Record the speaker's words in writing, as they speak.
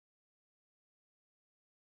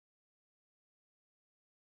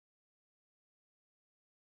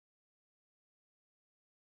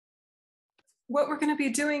What we're going to be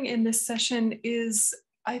doing in this session is,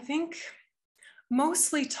 I think,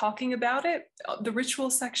 mostly talking about it. The ritual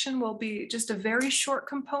section will be just a very short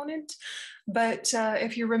component, but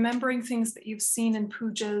if you're remembering things that you've seen in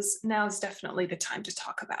pujas, now is definitely the time to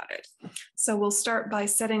talk about it. So we'll start by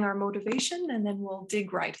setting our motivation and then we'll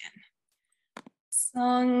dig right in.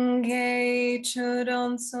 Sangye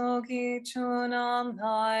chudon sogi chunam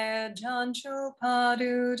hai jancho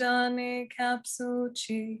padu dani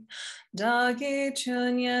kapsuchi dagi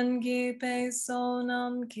chunyan gi pe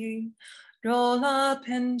sonam ki rola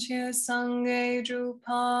penche sangye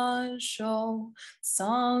drupa sho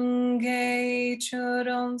sangye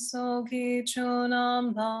chudon sogi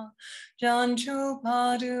chunam hai jancho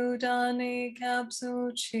padu dani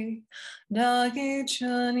kapsuchi Dagi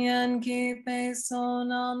chunyan ki pe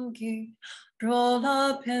sonam ki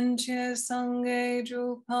rola pinche sange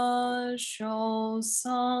drupa sho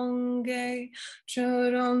sange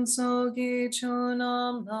chudon sogi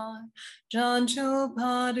chunam lai janchu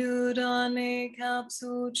padu dani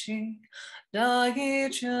kapsuchi Dagi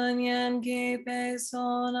chunyan ki pe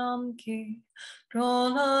sonam ki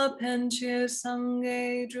rola pinche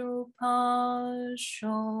sange drupa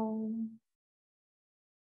sho.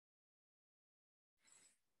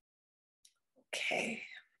 Okay.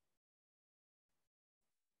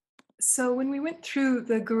 So when we went through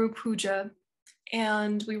the Guru Puja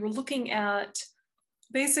and we were looking at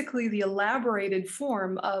basically the elaborated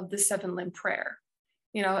form of the seven limb prayer,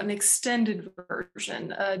 an extended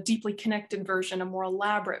version, a deeply connected version, a more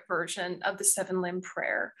elaborate version of the seven limb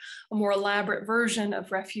prayer, a more elaborate version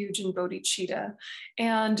of refuge in bodhicitta,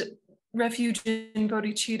 and refuge in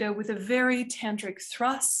bodhicitta with a very tantric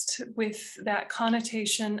thrust, with that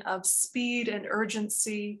connotation of speed and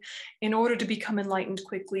urgency in order to become enlightened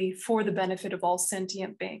quickly for the benefit of all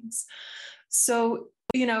sentient beings. So,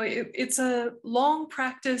 it's a long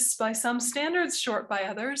practice by some standards, short by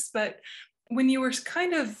others, but when you were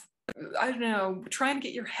kind of, trying to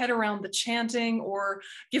get your head around the chanting or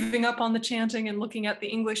giving up on the chanting and looking at the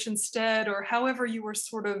English instead, or however you were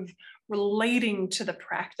sort of relating to the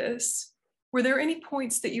practice, were there any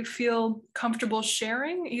points that you feel comfortable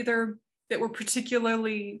sharing, either that were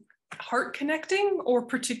particularly heart connecting or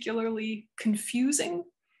particularly confusing?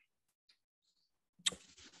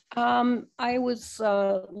 I was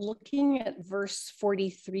looking at verse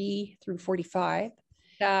 43 through 45,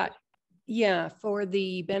 that, for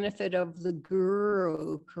the benefit of the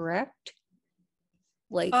guru, correct?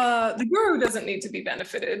 Like the guru doesn't need to be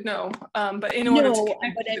benefited, no. But in order to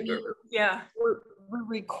connect with the guru, we're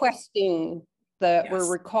requesting we're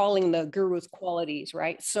recalling the guru's qualities,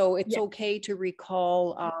 right? So it's okay to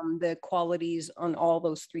recall the qualities on all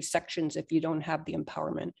those three sections if you don't have the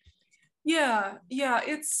empowerment. Yeah,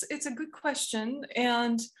 it's a good question.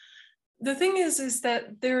 And the thing is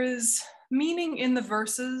that there is meaning in the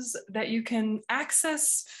verses that you can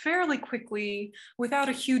access fairly quickly without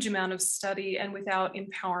a huge amount of study and without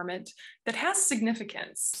empowerment, that has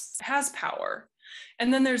significance, has power.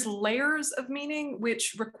 And then there's layers of meaning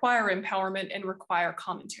which require empowerment and require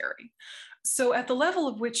commentary. So at the level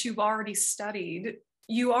of which you've already studied,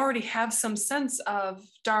 you already have some sense of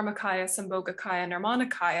Dharmakaya, Sambhogakaya,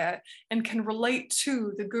 Nirmanakaya, and can relate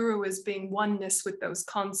to the guru as being oneness with those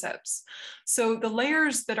concepts. So the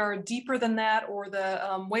layers that are deeper than that, or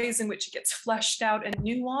the ways in which it gets fleshed out and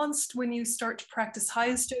nuanced when you start to practice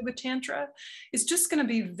highest yoga tantra, is just going to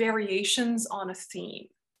be variations on a theme.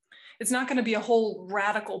 It's not going to be a whole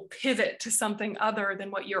radical pivot to something other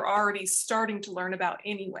than what you're already starting to learn about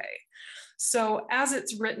anyway. So as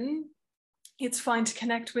it's written, it's fine to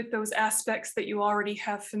connect with those aspects that you already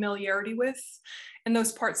have familiarity with, and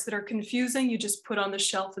those parts that are confusing, you just put on the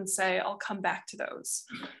shelf and say, I'll come back to those.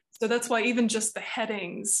 So that's why even just the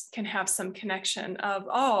headings can have some connection of,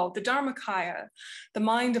 the Dharmakaya, the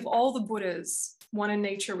mind of all the Buddhas, one in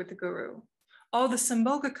nature with the guru. The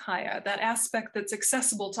Sambhogakaya, that aspect that's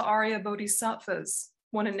accessible to Arya Bodhisattvas,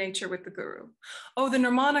 one in nature with the guru. The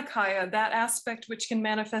Nirmanakaya, that aspect which can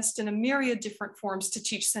manifest in a myriad different forms to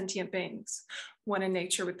teach sentient beings, one in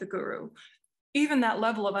nature with the guru. Even that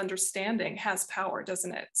level of understanding has power,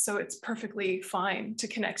 doesn't it? So it's perfectly fine to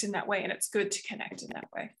connect in that way, and it's good to connect in that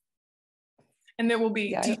way. And there will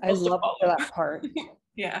be I love that part.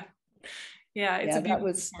 That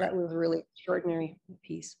was a really extraordinary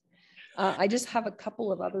piece. I just have a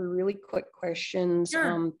couple of other really quick questions.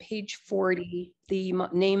 Sure. Page 40, the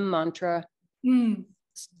name mantra.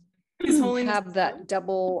 His Holiness have that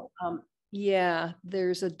double,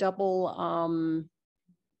 there's a double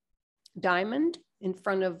diamond in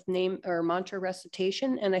front of name or mantra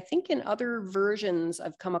recitation. And I think in other versions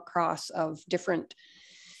I've come across of different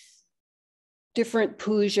different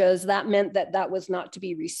pujas, that meant that that was not to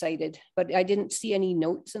be recited, but I didn't see any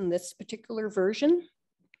notes in this particular version.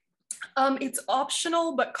 It's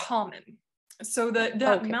optional, but common. So that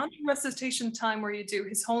mantra recitation time where you do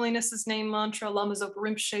His Holiness's name mantra, Lama Zopa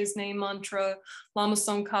Rinpoche's name mantra, Lama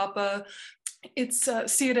Tsongkhapa, it's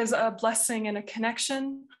see it as a blessing and a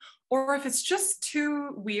connection. Or if it's just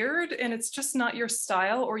too weird and it's just not your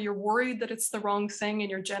style, or you're worried that it's the wrong thing and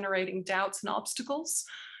you're generating doubts and obstacles,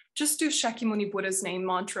 just do Shakyamuni Buddha's name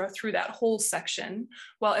mantra through that whole section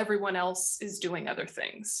while everyone else is doing other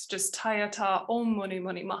things. Just Tayata Om Muni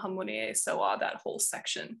Muni Mahamuni E Sawa, that whole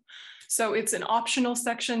section. So it's an optional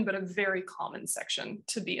section, but a very common section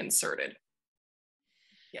to be inserted.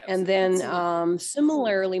 Yes, and then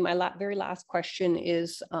similarly, my very last question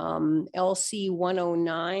is LC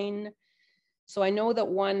 109. So I know that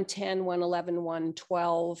 110, 111,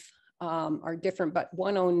 112 are different, but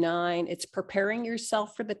 109, it's preparing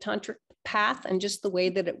yourself for the tantric path. And just the way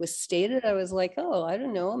that it was stated, I was like, oh, I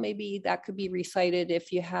don't know, maybe that could be recited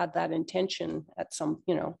if you had that intention at some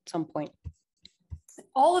point.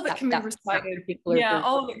 All of it can be recited. Yeah,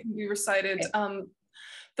 all of it can be recited. Okay.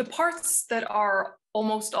 The parts that are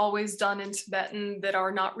almost always done in Tibetan that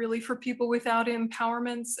are not really for people without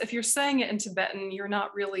empowerments, if you're saying it in Tibetan, you're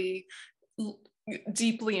not really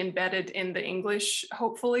deeply embedded in the English,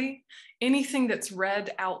 hopefully. Anything that's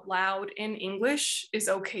read out loud in English is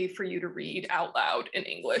okay for you to read out loud in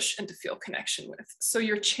English and to feel connection with. So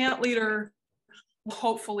your chant leader will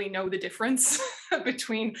hopefully know the difference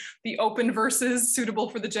between the open verses suitable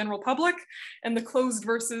for the general public and the closed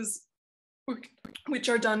verses, which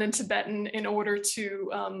are done in Tibetan in order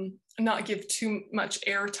to not give too much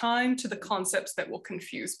airtime to the concepts that will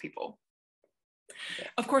confuse people.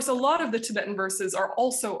 Of course, a lot of the Tibetan verses are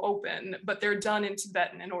also open, but they're done in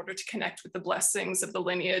Tibetan in order to connect with the blessings of the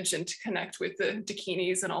lineage and to connect with the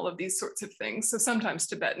dakinis and all of these sorts of things. So sometimes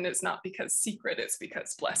Tibetan is not because secret, it's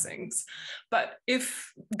because blessings. But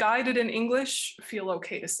if guided in English, feel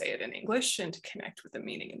okay to say it in English and to connect with the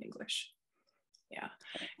meaning in English. Yeah,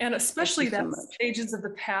 and especially that stages of the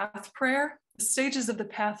path prayer. The stages of the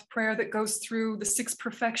path prayer that goes through the 6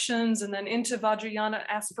 perfections and then into Vajrayana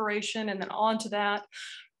aspiration and then on to that.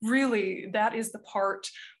 Really, that is the part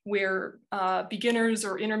where beginners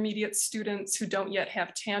or intermediate students who don't yet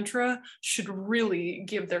have Tantra should really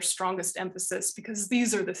give their strongest emphasis, because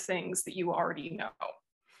these are the things that you already know.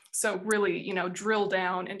 So really, drill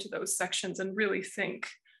down into those sections and really think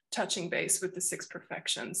touching base with the 6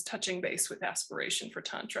 perfections, touching base with aspiration for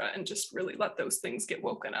Tantra, and just really let those things get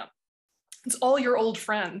woken up. It's all your old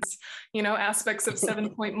friends, aspects of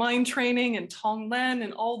 7-point mind training and Tonglen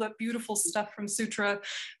and all that beautiful stuff from Sutra,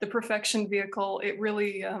 the perfection vehicle. It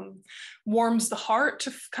really warms the heart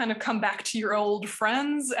to kind of come back to your old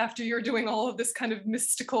friends after you're doing all of this kind of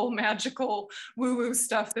mystical, magical, woo-woo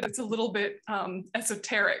stuff that it's a little bit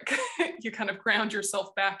esoteric. You kind of ground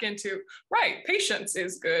yourself back into, right, patience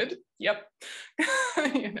is good. Yep.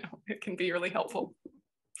 It can be really helpful.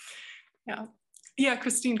 Yeah. Yeah,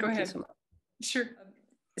 Christine, go ahead. Sure.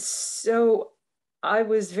 So I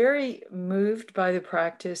was very moved by the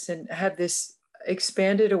practice and had this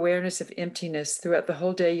expanded awareness of emptiness throughout the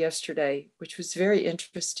whole day yesterday, which was very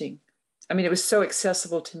interesting. I mean, it was so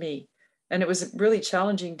accessible to me, and it was a really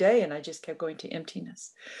challenging day, and I just kept going to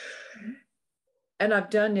emptiness. Mm-hmm. And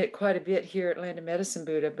I've done it quite a bit here at Land of Medicine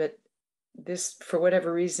Buddha, but this, for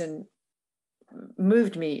whatever reason,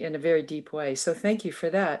 moved me in a very deep way. So thank you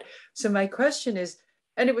for that. So my question is,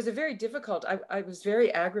 and it was a very difficult, I was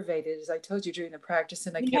very aggravated, as I told you, during the practice,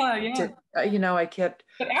 and I kept, I kept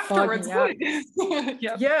fogging out.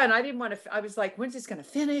 Yep. Yeah, and I didn't want to, I was like, when's this going to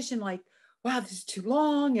finish? And like, wow, this is too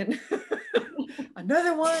long. And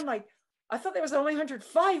another one, like, I thought there was only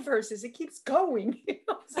 105 verses. It keeps going.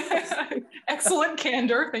 Excellent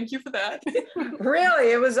candor. Thank you for that.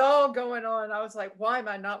 Really, it was all going on. I was like, why am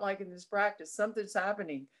I not liking this practice? Something's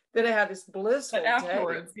happening. Then I had this blissful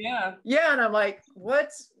afterwards, day. Yeah. Yeah, and I'm like,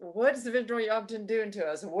 what's the Vindra Yönten doing to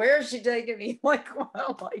us? Where's she taking me?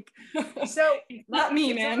 So not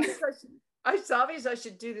me, man. It's obvious I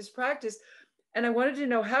should do this practice, and I wanted to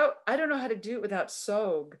know how. I don't know how to do it without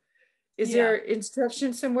Tsog. Is there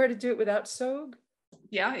instruction somewhere to do it without Tsog?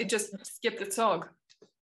 Yeah, it just skip the Tsog.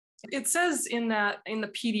 It says in the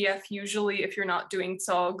PDF, usually if you're not doing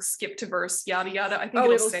Tsog, skip to verse, yada, yada. I think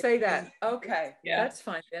it'll say that. Okay, yeah. That's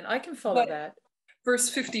fine then. I can follow that. Verse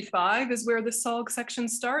 55 is where the Tsog section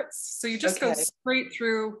starts. So you just go straight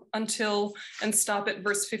through until and stop at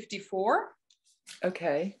verse 54.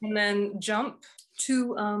 Okay. And then jump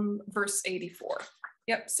to verse 84.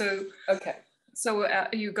 Yep, so. Okay. So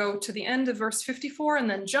you go to the end of verse 54 and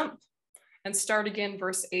then jump. and start again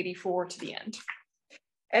verse 84 to the end.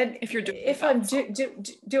 And if you're doing, if I'm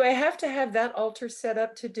do I have to have that altar set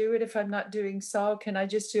up to do it? If I'm not doing Tsog, can I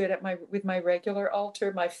just do it at with my regular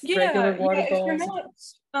altar, my regular water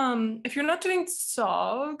bowls? If you're not doing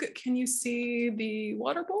Tsog, can you see the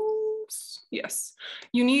water bowls? Yes,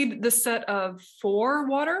 you need the set of 4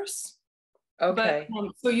 waters. Okay.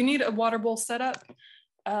 But, so you need a water bowl setup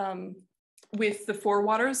with the 4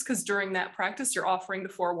 waters, because during that practice you're offering the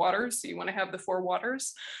 4 waters, so you want to have the 4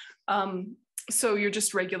 waters. So you're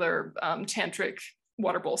just regular tantric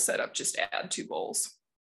water bowl setup, just add 2 bowls.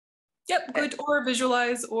 Yep, good. Or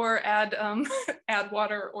visualize or add add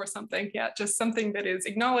water or something. Yeah, just something that is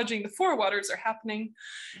acknowledging the 4 waters are happening,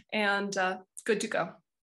 and good to go.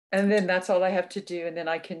 And then that's all I have to do, and then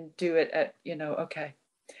I can do it at, okay.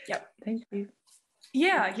 Yep. Thank you.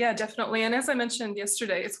 Yeah, definitely. And as I mentioned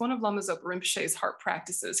yesterday, it's one of Lama Zopa Rinpoche's heart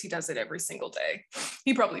practices. He does it every single day.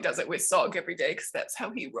 He probably does it with Tsog every day because that's how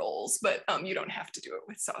he rolls, but you don't have to do it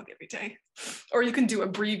with Tsog every day. Or you can do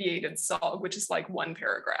abbreviated Tsog, which is like 1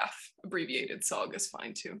 paragraph. Abbreviated Tsog is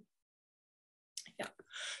fine too. Yeah.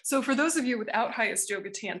 So for those of you without highest yoga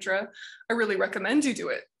tantra, I really recommend you do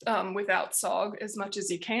it without Tsog as much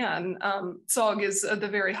as you can. Tsog is the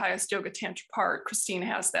very highest yoga tantra part. Christine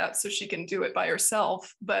has that, so she can do it by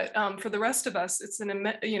herself. But for the rest of us, it's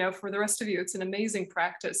for the rest of you, it's an amazing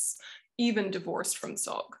practice, even divorced from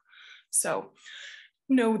Tsog. So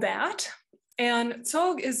know that. And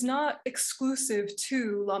Tsog is not exclusive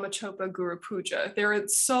to Lama Chopa Guru Puja. There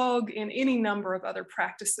is Tsog in any number of other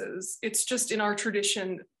practices. It's just in our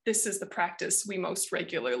tradition, this is the practice we most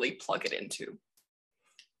regularly plug it into.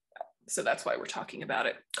 So that's why we're talking about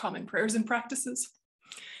it. Common prayers and practices.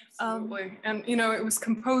 Absolutely. And it was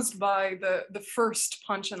composed by the first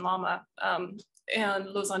Panchen Lama and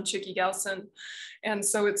Losang Chökyi Gyaltsen. And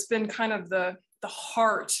so it's been kind of the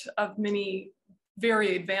heart of many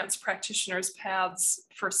very advanced practitioners' paths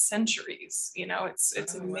for centuries.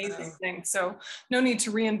 It's an amazing thing. So no need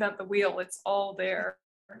to reinvent the wheel. It's all there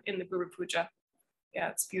in the Guru Puja. Yeah,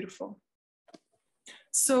 it's beautiful.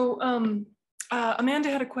 So Amanda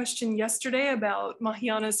had a question yesterday about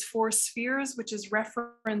Mahayana's 4 spheres, which is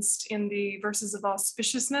referenced in the verses of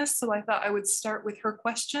auspiciousness. So I thought I would start with her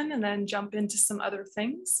question and then jump into some other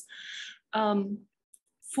things.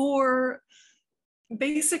 For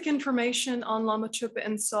basic information on Lama Chopa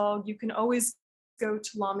and Tsog, you can always go to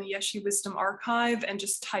Lama Yeshe Wisdom Archive and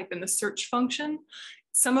just type in the search function.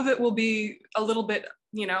 Some of it will be a little bit,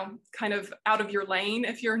 kind of out of your lane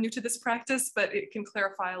if you're new to this practice, but it can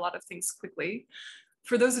clarify a lot of things quickly.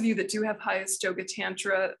 For those of you that do have highest yoga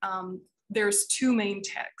tantra, there's 2 main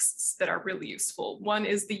texts that are really useful. One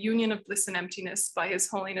is The Union of Bliss and Emptiness by His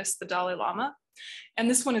Holiness the Dalai Lama. And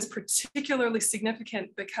this one is particularly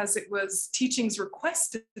significant because it was teachings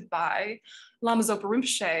requested by Lama Zopa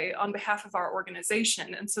Rinpoche on behalf of our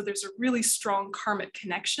organization. And so there's a really strong karmic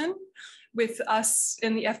connection with us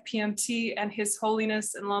in the FPMT and His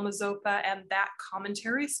Holiness and Lama Zopa and that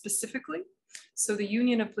commentary specifically. So The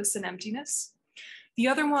Union of Bliss and Emptiness. The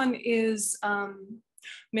other one is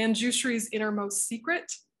Manjushri's Innermost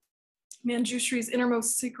Secret. Manjushri's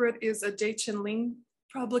Innermost Secret is a Dechen Ling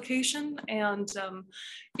publication, and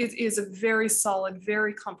it is a very solid,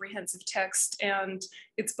 very comprehensive text, and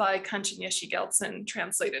it's by Kanchen Yeshe Gyaltsen,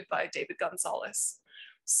 translated by David Gonzalez.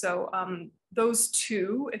 So those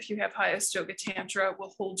 2, if you have highest yoga tantra,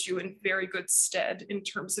 will hold you in very good stead in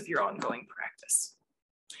terms of your ongoing practice.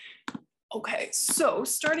 Okay, so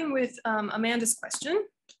starting with Amanda's question,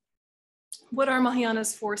 what are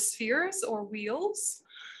Mahayana's 4 spheres or wheels?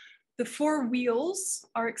 The 4 wheels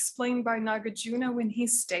are explained by Nagarjuna when he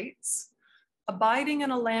states, abiding in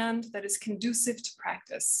a land that is conducive to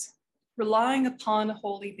practice, relying upon a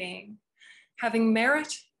holy being, having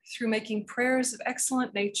merit through making prayers of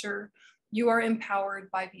excellent nature, you are empowered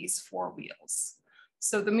by these 4 wheels.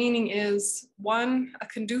 So the meaning is 1, a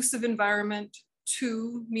conducive environment,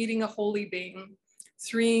 2, meeting a holy being,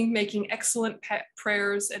 3, making excellent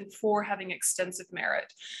prayers, and 4, having extensive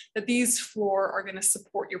merit, that these 4 are going to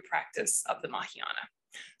support your practice of the Mahayana.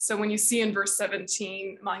 So when you see in verse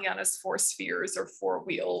 17, Mahayana's 4 spheres or 4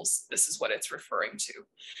 wheels, this is what it's referring to.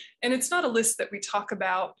 And it's not a list that we talk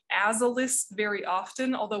about as a list very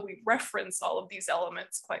often, although we reference all of these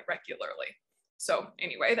elements quite regularly. So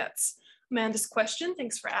anyway, that's Amanda's question.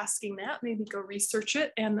 Thanks for asking that. Maybe go research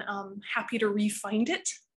it, and I'm happy to re-find it.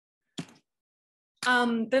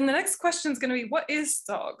 Then the next question is going to be, what is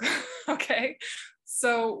Tsog? Okay,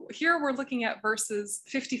 so here we're looking at verses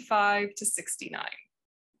 55 to 69.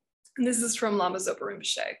 And this is from Lama Zopa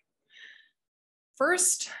Rinpoche.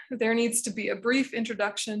 First, there needs to be a brief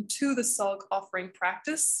introduction to the Tsog offering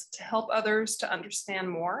practice to help others to understand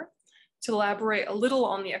more, to elaborate a little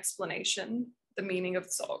on the explanation, the meaning of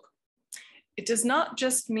Tsog. It does not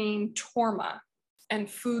just mean torma and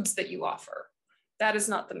foods that you offer. That is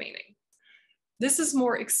not the meaning. This is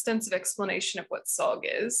more extensive explanation of what Tsog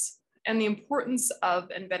is and the importance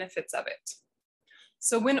of and benefits of it.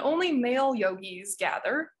 So when only male yogis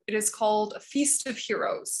gather, it is called a feast of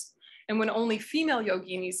heroes. And when only female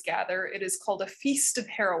yoginis gather, it is called a feast of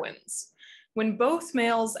heroines. When both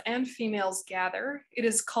males and females gather, it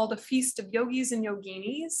is called a feast of yogis and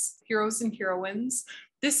yoginis, heroes and heroines.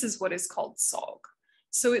 This is what is called Tsog.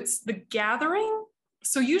 So it's the gathering.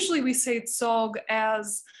 So usually we say Tsog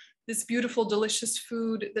as this beautiful, delicious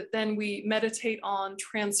food that then we meditate on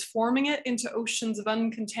transforming it into oceans of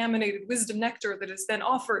uncontaminated wisdom nectar that is then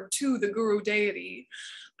offered to the guru deity.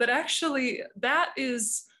 But actually that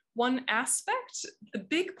is one aspect. The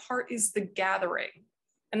big part is the gathering.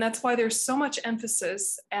 And that's why there's so much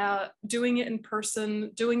emphasis at doing it in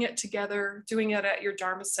person, doing it together, doing it at your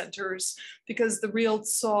Dharma centers, because the real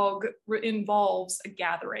Tsog involves a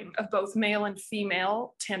gathering of both male and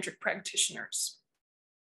female tantric practitioners.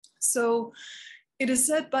 So it is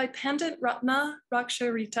said by Pandit Ratna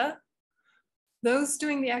Raksharita, those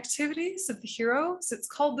doing the activities of the heroes, it's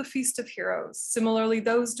called the Feast of Heroes. Similarly,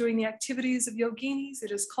 those doing the activities of yoginis, it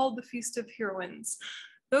is called the Feast of Heroines.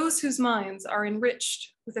 Those whose minds are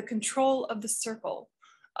enriched with the control of the circle,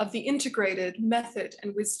 of the integrated method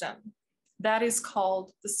and wisdom, that is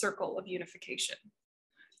called the circle of unification.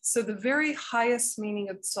 So the very highest meaning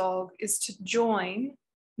of Tsog is to join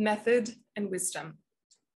method and wisdom.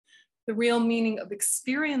 The real meaning of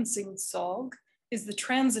experiencing Tsog is the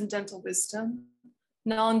transcendental wisdom,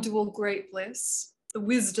 non-dual great bliss, the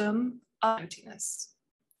wisdom of emptiness,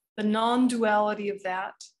 the non-duality of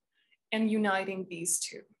that, and uniting these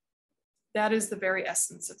two. That is the very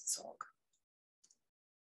essence of Tsog.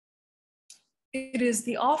 It is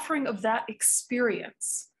the offering of that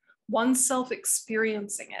experience, oneself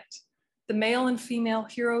experiencing it, the male and female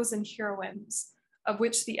heroes and heroines, of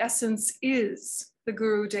which the essence is the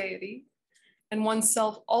guru deity, and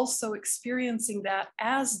oneself also experiencing that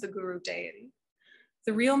as the guru deity.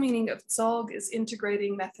 The real meaning of Tsog is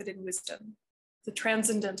integrating method and wisdom, the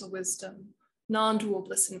transcendental wisdom, non-dual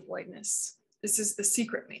bliss and voidness. This is the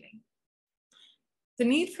secret meaning. The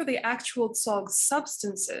need for the actual Tsog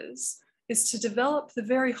substances is to develop the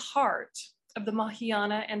very heart of the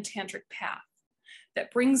Mahayana and Tantric path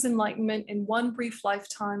that brings enlightenment in one brief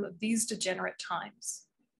lifetime of these degenerate times,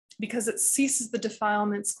 because it ceases the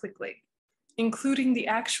defilements quickly, including the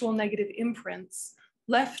actual negative imprints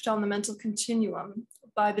left on the mental continuum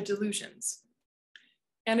by the delusions.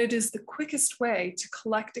 And it is the quickest way to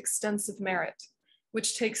collect extensive merit,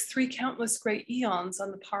 which takes 3 countless great eons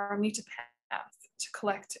on the paramita path to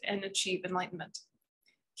collect and achieve enlightenment.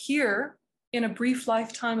 Here, in a brief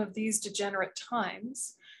lifetime of these degenerate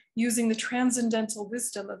times, using the transcendental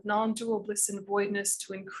wisdom of non-dual bliss and voidness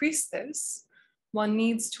to increase this, one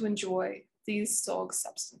needs to enjoy these Tsog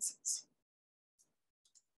substances.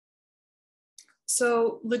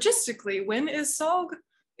 So logistically, when is Tsog?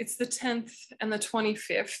 It's the 10th and the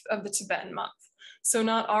 25th of the Tibetan month. So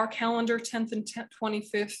not our calendar, 10th and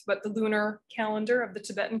 25th, but the lunar calendar of the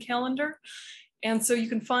Tibetan calendar. And so you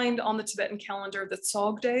can find on the Tibetan calendar the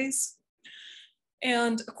Tsog days.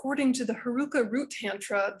 And according to the Haruka root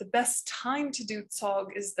tantra, the best time to do Tsog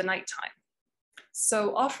is the nighttime.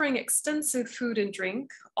 So offering extensive food and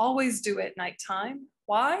drink, always do at nighttime.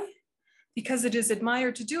 Why? Because it is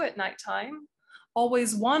admired to do at nighttime,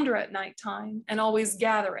 always wander at nighttime, and always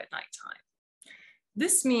gather at nighttime.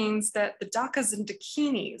 This means that the dakas and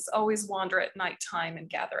dakinis always wander at nighttime and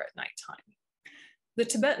gather at nighttime. The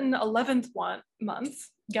Tibetan 11th month,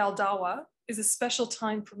 Galdawa, is a special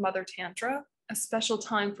time for Mother Tantra, a special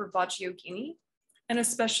time for Vajrayogini, and a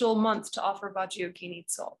special month to offer Vajrayogini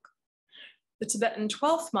Tsog. The Tibetan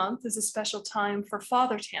 12th month is a special time for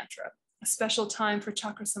Father Tantra, a special time for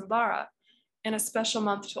Chakrasambhara, and a special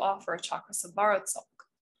month to offer a Chakrasambhara Tsog.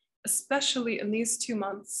 Especially in these 2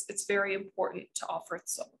 months, it's very important to offer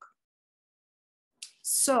Tsog.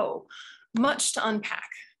 So, much to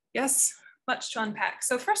unpack. Yes, much to unpack.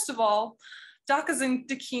 So first of all, dakas and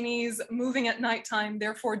dakinis moving at nighttime,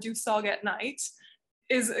 therefore do Tsog at night,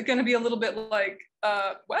 is going to be a little bit like,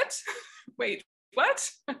 what? Wait,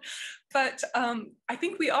 what? But I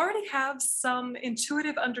think we already have some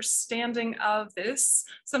intuitive understanding of this.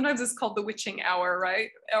 Sometimes it's called the witching hour, right?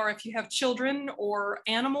 Or if you have children or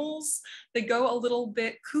animals, they go a little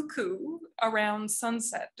bit cuckoo around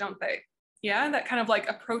sunset, don't they? Yeah, that kind of like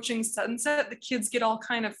approaching sunset, the kids get all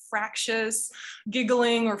kind of fractious,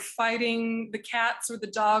 giggling or fighting. The cats or the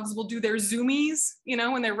dogs will do their zoomies, you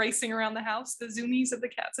know, when they're racing around the house, the zoomies of the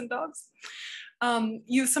cats and dogs.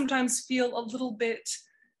 You sometimes feel a little bit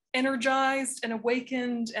energized and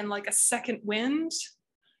awakened and like a second wind,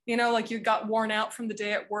 you know, like you got worn out from the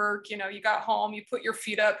day at work, you know, you got home, you put your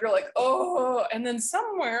feet up, you're like, oh, and then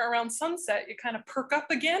somewhere around sunset, you kind of perk up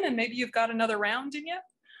again and maybe you've got another round in you.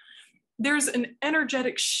 There's an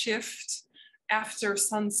energetic shift after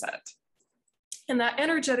sunset. And that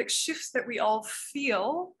energetic shift that we all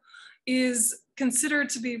feel is considered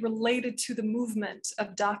to be related to the movement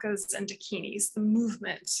of dakas and dakinis, the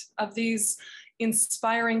movement of these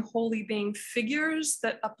inspiring holy being figures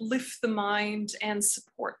that uplift the mind and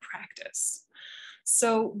support practice.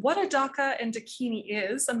 So what a daka and dakini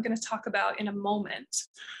is, I'm going to talk about in a moment.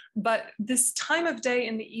 But this time of day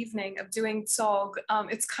in the evening of doing Tsog,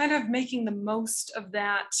 it's kind of making the most of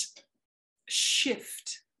that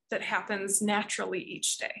shift that happens naturally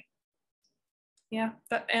each day. Yeah,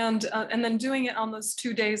 and then doing it on those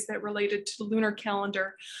 2 days that related to the lunar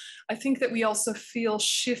calendar, I think that we also feel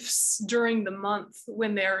shifts during the month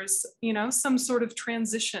when there's, you know, some sort of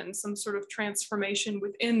transition, some sort of transformation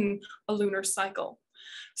within a lunar cycle.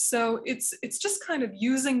 So it's just kind of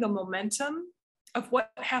using the momentum of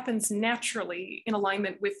what happens naturally in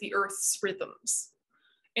alignment with the Earth's rhythms.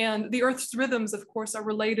 And the Earth's rhythms, of course, are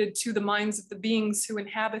related to the minds of the beings who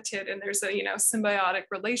inhabit it. And there's a, you know, symbiotic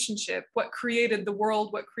relationship. What created the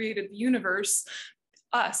world, what created the universe,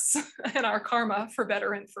 us and our karma, for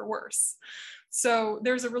better and for worse. So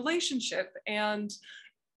there's a relationship. And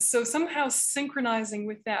so somehow synchronizing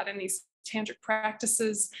with that in these tantric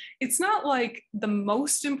practices, it's not like the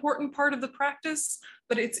most important part of the practice,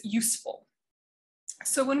 but it's useful.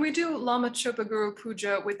 So when we do Lama Chopa Guru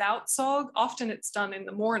Puja without Tsog, often it's done in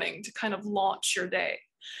the morning to kind of launch your day.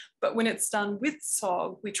 But when it's done with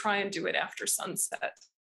Tsog, we try and do it after sunset,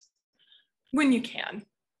 when you can,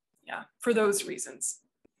 yeah, for those reasons.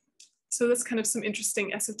 So that's kind of some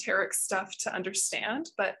interesting esoteric stuff to understand,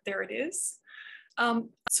 but there it is.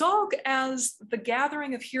 Tsog as the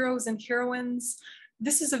gathering of heroes and heroines,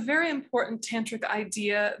 this is a very important tantric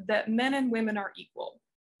idea that men and women are equal,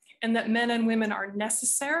 and that men and women are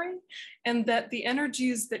necessary, and that the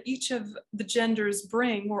energies that each of the genders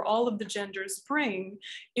bring, or all of the genders bring,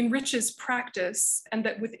 enriches practice, and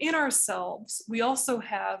that within ourselves, we also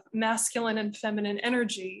have masculine and feminine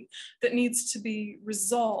energy that needs to be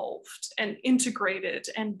resolved and integrated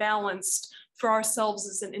and balanced for ourselves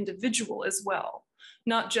as an individual as well,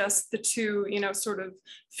 not just the two, you know, sort of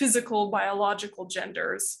physical, biological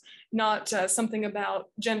genders, not something about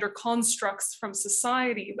gender constructs from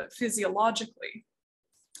society, but physiologically.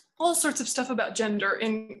 All sorts of stuff about gender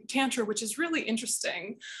in Tantra, which is really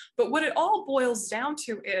interesting. But what it all boils down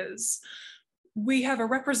to is we have a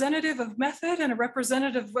representative of method and a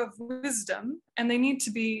representative of wisdom, and they need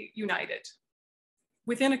to be united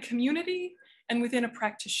within a community and within a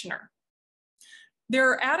practitioner. There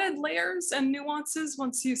are added layers and nuances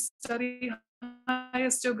once you study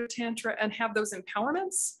highest yoga tantra and have those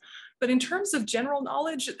empowerments. But in terms of general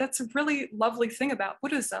knowledge, that's a really lovely thing about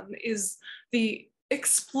Buddhism, is the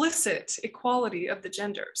explicit equality of the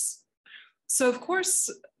genders. So of course,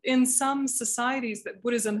 in some societies that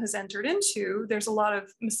Buddhism has entered into, there's a lot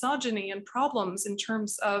of misogyny and problems in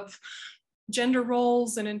terms of gender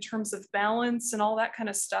roles and in terms of balance and all that kind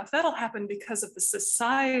of stuff. That'll happen because of the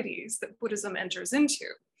societies that Buddhism enters into.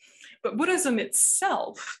 But Buddhism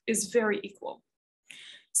itself is very equal.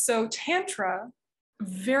 So Tantra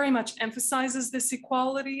very much emphasizes this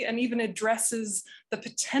equality and even addresses the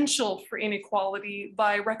potential for inequality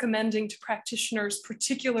by recommending to practitioners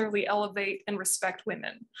particularly elevate and respect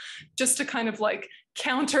women, just to kind of like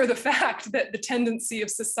counter the fact that the tendency of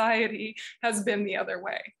society has been the other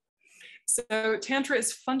way. So Tantra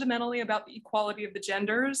is fundamentally about the equality of the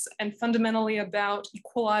genders and fundamentally about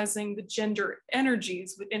equalizing the gender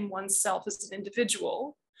energies within oneself as an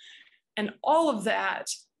individual. And all of that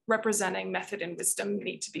representing method and wisdom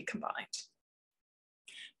need to be combined.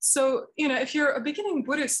 So, you know, if you're a beginning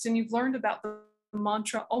Buddhist and you've learned about the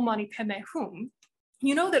mantra Om Mani Padme Hum,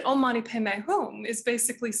 you know that Om Mani Padme Hum is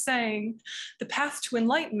basically saying the path to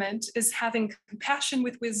enlightenment is having compassion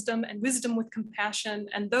with wisdom and wisdom with compassion,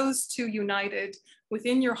 and those two united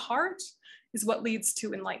within your heart is what leads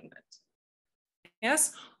to enlightenment.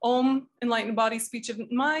 Yes, Om, enlightened body, speech, and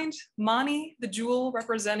mind, Mani, the jewel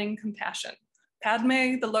representing compassion,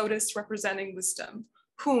 Padme, the lotus representing wisdom,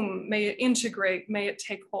 Hum, may it integrate, may it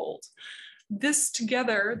take hold. This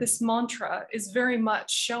together, this mantra is very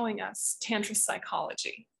much showing us Tantra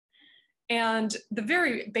psychology. And the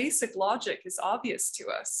very basic logic is obvious to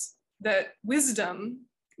us, that wisdom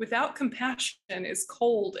without compassion is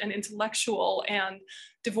cold and intellectual and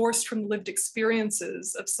divorced from lived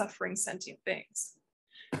experiences of suffering sentient beings.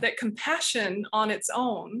 That compassion on its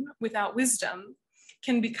own, without wisdom,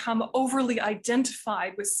 can become overly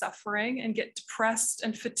identified with suffering and get depressed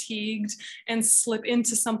and fatigued and slip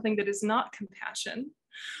into something that is not compassion.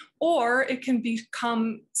 Or it can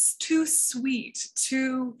become too sweet,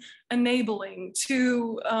 too enabling,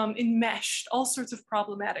 too enmeshed. All sorts of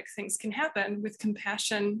problematic things can happen with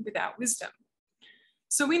compassion without wisdom.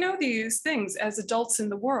 So we know these things as adults in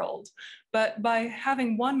the world, but by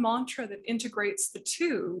having one mantra that integrates the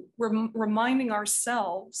two, we're reminding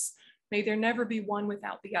ourselves, may there never be one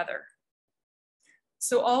without the other.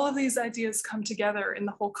 So all of these ideas come together in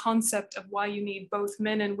the whole concept of why you need both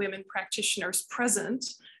men and women practitioners present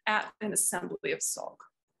at an assembly of Tsog.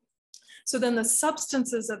 So then the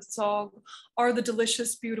substances of Tsog are the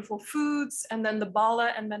delicious, beautiful foods, and then the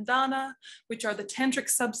bala and mandana, which are the tantric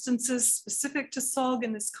substances specific to Tsog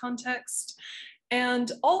in this context.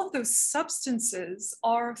 And all of those substances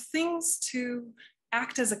are things to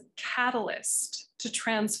act as a catalyst to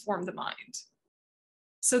transform the mind.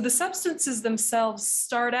 So the substances themselves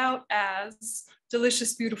start out as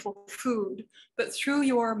delicious, beautiful food, but through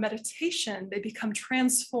your meditation, they become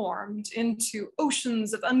transformed into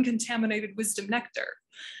oceans of uncontaminated wisdom nectar.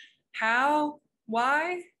 How?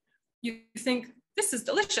 Why? You think, this is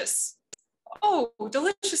delicious. Oh,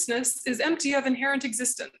 deliciousness is empty of inherent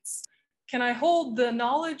existence. Can I hold the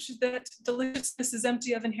knowledge that deliciousness is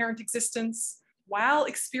empty of inherent existence while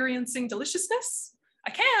experiencing deliciousness? I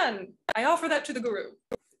can. I offer that to the guru.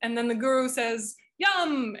 And then the guru says,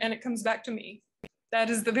 yum, and it comes back to me. That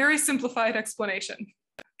is the very simplified explanation,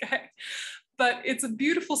 okay? But it's a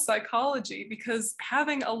beautiful psychology, because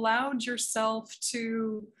having allowed yourself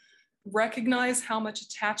to recognize how much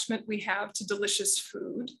attachment we have to delicious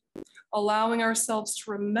food, allowing ourselves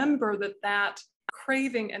to remember that that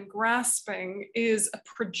craving and grasping is a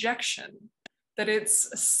projection, that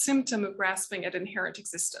it's a symptom of grasping at inherent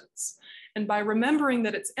existence. And by remembering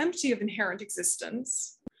that it's empty of inherent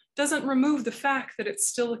existence, doesn't remove the fact that it's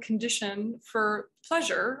still a condition for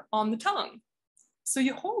pleasure on the tongue. So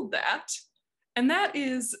you hold that, and that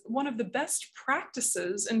is one of the best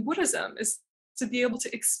practices in Buddhism, is to be able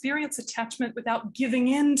to experience attachment without giving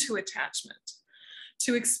in to attachment,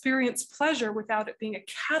 to experience pleasure without it being a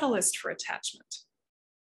catalyst for attachment.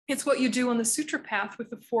 It's what you do on the sutra path with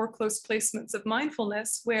the 4 close placements of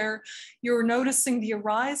mindfulness, where you're noticing the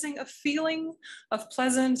arising of feeling of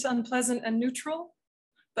pleasant, unpleasant, and neutral,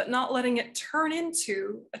 but not letting it turn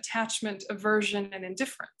into attachment, aversion, and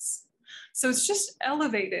indifference. So it's just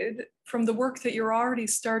elevated from the work that you're already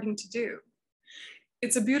starting to do.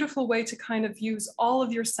 It's a beautiful way to kind of use all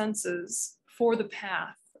of your senses for the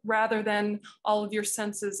path, rather than all of your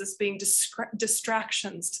senses as being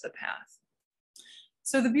distractions to the path.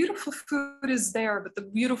 So the beautiful food is there, but the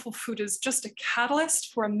beautiful food is just a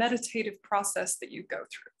catalyst for a meditative process that you go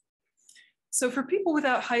through. So for people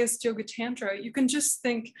without highest yoga tantra, you can just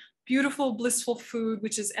think beautiful, blissful food,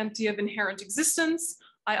 which is empty of inherent existence,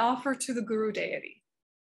 I offer to the guru deity.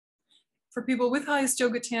 For people with highest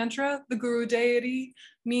yoga tantra, the guru deity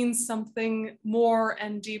means something more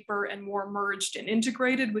and deeper and more merged and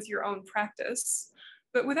integrated with your own practice.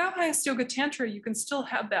 But without highest yoga tantra, you can still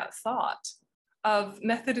have that thought of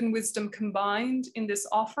method and wisdom combined in this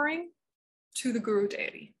offering to the guru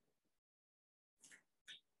deity.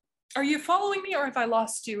 Are you following me, or have I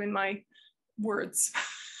lost you in my words?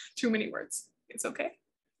 Too many words. It's okay.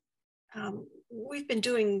 We've been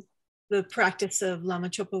doing the practice of Lama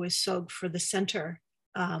Chopa with Tsog for the center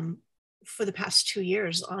for the past 2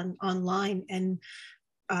 years online, and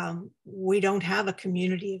we don't have a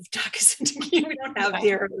community of Dakisan. We don't have the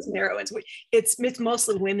heroes and heroines. It's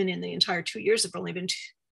mostly women in the entire 2 years. There have only been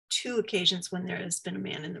two occasions when there has been a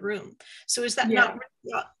man in the room. So is that not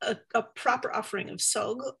really a proper offering of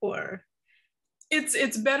Tsog, or?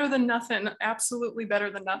 It's better than nothing, absolutely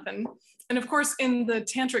better than nothing. And of course, in the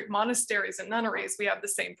tantric monasteries and nunneries, we have the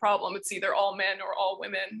same problem. It's either all men or all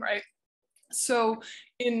women, right? So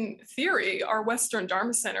in theory, our Western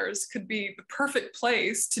Dharma centers could be the perfect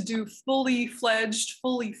place to do fully fledged,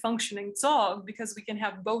 fully functioning Tsog, because we can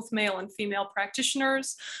have both male and female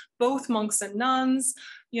practitioners, both monks and nuns,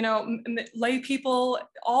 you know, lay people,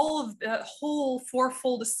 all of the whole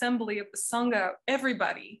fourfold assembly of the Sangha,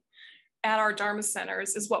 everybody at our Dharma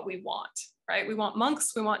centers is what we want, right? We want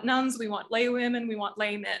monks, we want nuns, we want lay women, we want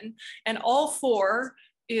laymen, and all 4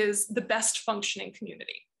 is the best functioning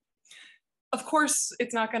community. of course,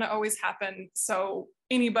 it's not going to always happen. So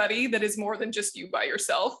anybody that is more than just you by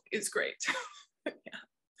yourself is great. Yeah.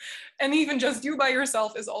 And even just you by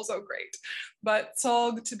yourself is also great. But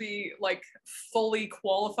Tsog, to be like fully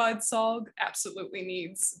qualified Tsog, absolutely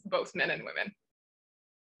needs both men and women.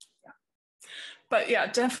 Yeah. But yeah,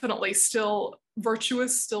 definitely still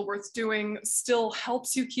virtuous, still worth doing, still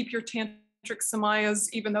helps you keep your tantric samayas,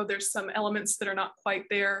 even though there's some elements that are not quite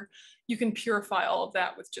there. You can purify all of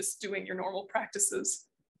that with just doing your normal practices.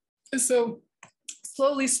 So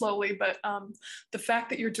slowly, but the fact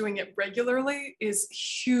that you're doing it regularly is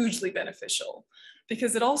hugely beneficial,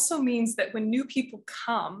 because it also means that when new people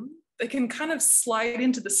come, they can kind of slide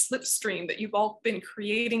into the slipstream that you've all been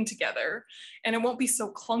creating together, and it won't be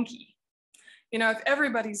so clunky. You know, if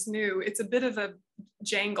everybody's new, it's a bit of a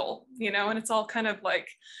jangle, you know, and it's all kind of like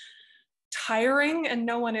tiring, and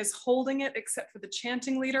no one is holding it except for the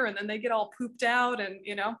chanting leader, and then they get all pooped out, and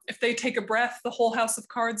you know, if they take a breath, the whole house of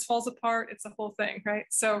cards falls apart. It's a whole thing, right?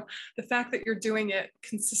 So the fact that you're doing it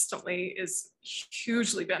consistently is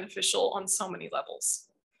hugely beneficial on so many levels,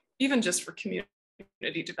 even just for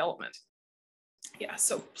community development. Yeah,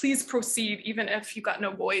 so please proceed, even if you got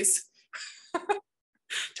no boys.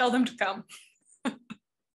 Tell them to come.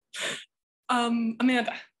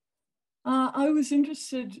 Amanda. I was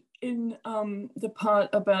interested in the part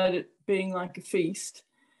about it being like a feast,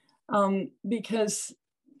 because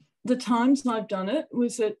the times I've done it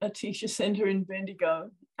was at a teacher center in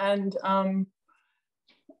Bendigo, and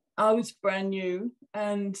I was brand new,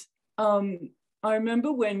 and I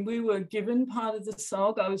remember when we were given part of the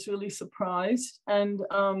Tsog, I was really surprised and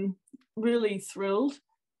really thrilled,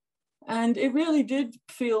 and it really did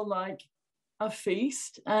feel like a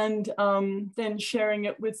feast, and then sharing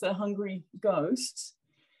it with the hungry ghosts.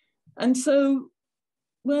 And so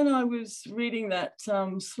when I was reading that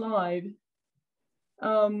slide,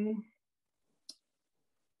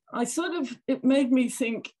 it made me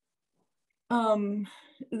think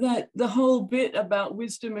that the whole bit about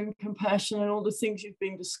wisdom and compassion and all the things you've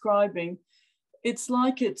been describing, it's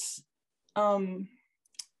like it's, how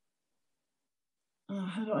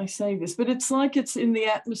do I say this? But it's like it's in the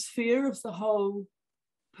atmosphere of the whole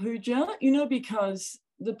puja, you know, because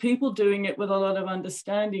the people doing it with a lot of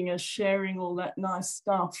understanding are sharing all that nice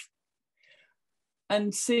stuff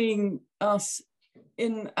and seeing us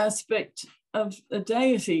in aspect of a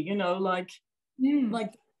deity, you know, like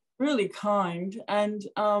really kind, and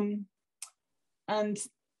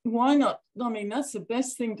why not? I mean, that's the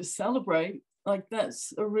best thing to celebrate. Like,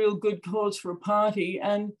 that's a real good cause for a party.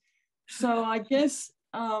 And so I guess,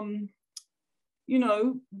 you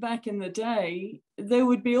know, back in the day, there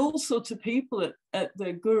would be all sorts of people at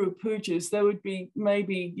the Guru Pujas. There would be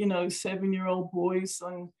maybe, you know, 7-year-old boys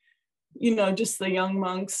and, you know, just the young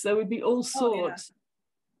monks. There would be all sorts. Oh,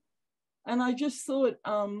 yeah. And I just thought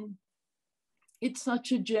it's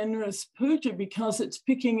such a generous puja because it's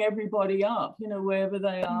picking everybody up, you know, wherever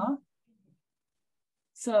they are.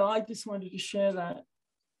 So I just wanted to share that.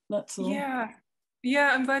 That's all.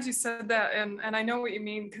 Yeah, I'm glad you said that. And I know what you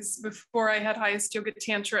mean, because before I had highest yoga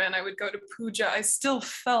tantra and I would go to puja, I still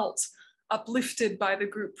felt uplifted by the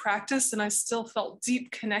group practice, and I still felt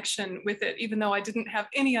deep connection with it, even though I didn't have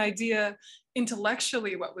any idea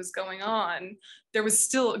intellectually what was going on. There was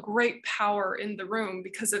still a great power in the room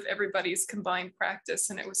because of everybody's combined practice,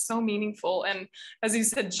 and it was so meaningful. And as you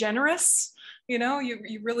said, generous, you know,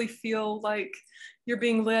 you really feel like you're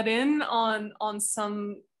being led in on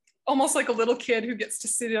some, almost like a little kid who gets to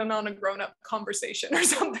sit in on a grown-up conversation or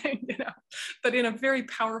something, you know, but in a very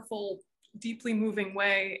powerful, deeply moving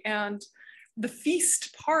way. And the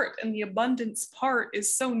feast part and the abundance part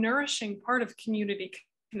is so nourishing part of community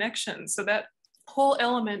connection. So that whole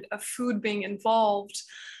element of food being involved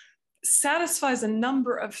satisfies a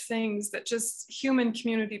number of things that just human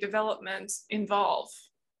community development involve,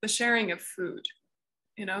 the sharing of food,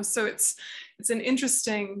 you know. So it's an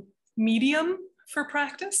interesting medium for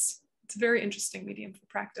practice. It's a very interesting medium for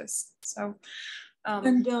practice. So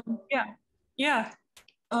yeah.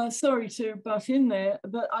 Sorry to butt in there,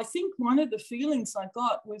 but I think one of the feelings I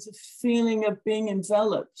got was a feeling of being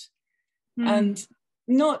enveloped, and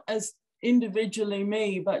not as individually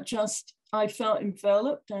me, but just I felt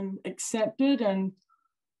enveloped and accepted,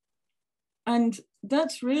 and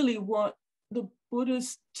that's really what the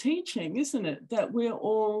Buddha's teaching, isn't it? That we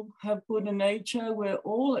all have Buddha nature, we're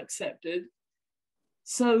all accepted.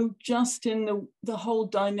 So just in the whole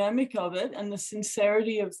dynamic of it and the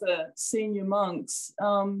sincerity of the senior monks,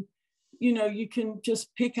 you know, you can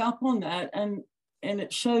just pick up on that, and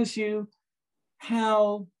it shows you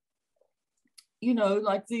how, you know,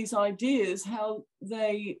 like these ideas, how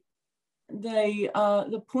they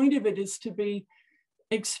the point of it is to be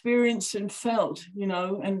experienced and felt, you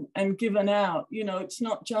know, and given out. You know, it's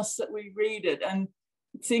not just that we read it and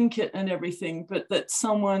think it and everything, but that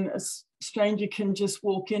someone, a stranger, can just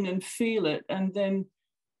walk in and feel it, and then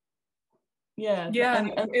and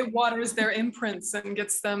it waters their imprints and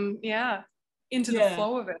gets them into the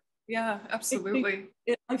flow of it. Absolutely.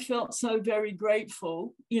 I felt so very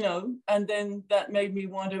grateful, you know, and then that made me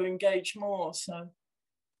want to engage more. So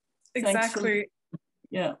exactly.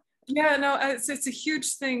 Yeah, no, it's a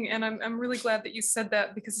huge thing, and I'm really glad that you said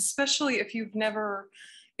that, because especially if you've never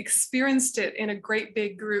experienced it in a great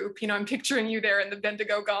big group, you know, I'm picturing you there in the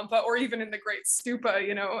Bendigo Gampa or even in the Great Stupa,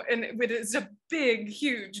 you know, and it's a big,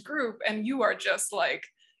 huge group, and you are just like,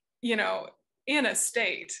 you know, in a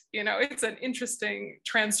state, you know, it's an interesting,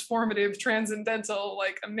 transformative, transcendental,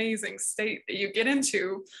 like amazing state that you get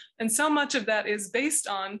into. And so much of that is based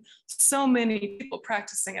on so many people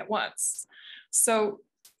practicing at once. So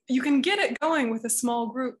you can get it going with a small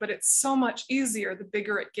group, but it's so much easier the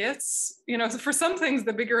bigger it gets. You know, so for some things,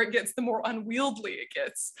 the bigger it gets, the more unwieldy it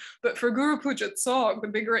gets. But for Guru Puja Tsog, the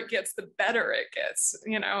bigger it gets, the better it gets,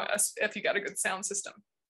 you know, if you got a good sound system.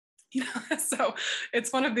 You know, so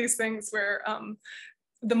it's one of these things where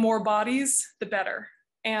the more bodies, the better.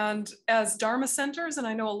 And as Dharma centers, and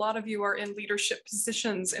I know a lot of you are in leadership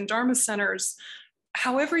positions in Dharma centers,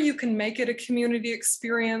 however you can make it a community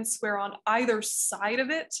experience where on either side of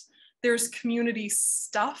it, there's community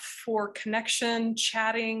stuff for connection,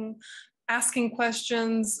 chatting, asking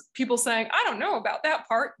questions, people saying, I don't know about that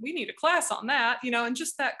part, we need a class on that, you know, and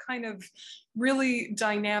just that kind of really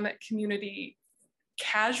dynamic community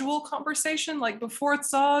casual conversation. Like before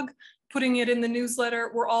Tsog, putting it in the newsletter,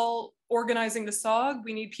 we're all organizing the Tsog.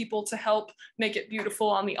 We need people to help make it beautiful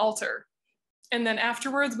on the altar. And then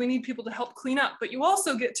afterwards, we need people to help clean up. But you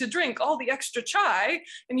also get to drink all the extra chai,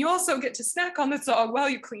 and you also get to snack on the Tsog while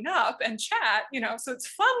you clean up and chat, you know, so it's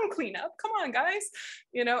fun cleanup. Come on, guys,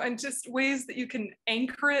 you know, and just ways that you can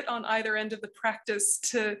anchor it on either end of the practice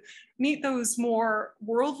to meet those more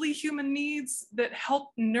worldly human needs that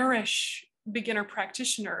help nourish beginner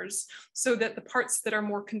practitioners, so that the parts that are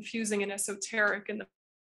more confusing and esoteric in the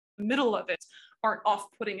middle of it aren't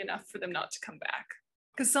off-putting enough for them not to come back.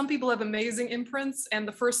 Because some people have amazing imprints, and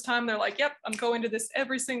the first time they're like, yep, I'm going to this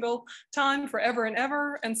every single time forever and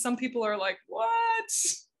ever. And some people are like, what?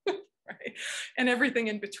 Right? And everything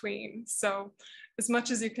in between. So as much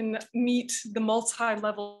as you can meet the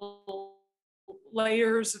multi-level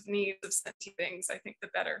layers of needs of sentient things, I think the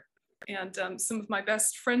better. And some of my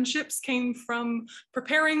best friendships came from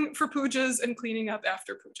preparing for pujas and cleaning up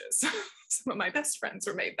after pujas. Some of my best friends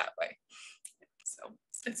were made that way. So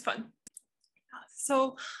it's fun.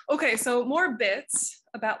 So, okay, so more bits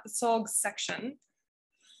about the Tsog section.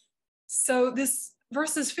 So this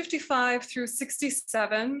verses 55 through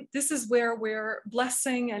 67, this is where we're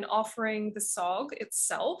blessing and offering the Tsog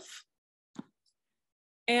itself.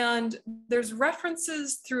 And there's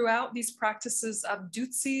references throughout these practices of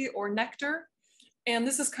dutsi or nectar. And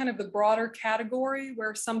this is kind of the broader category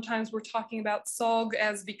where sometimes we're talking about Tsog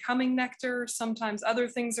as becoming nectar, sometimes other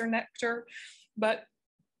things are nectar, but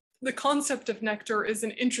the concept of nectar is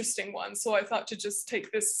an interesting one. So I thought to just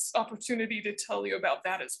take this opportunity to tell you about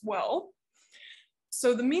that as well.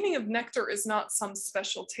 So the meaning of nectar is not some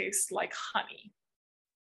special taste like honey.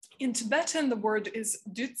 In Tibetan, the word is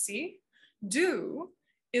dutsi. Du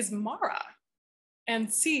is mara, and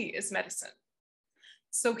tsi is medicine.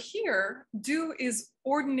 So here, du is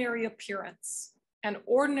ordinary appearance and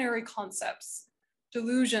ordinary concepts,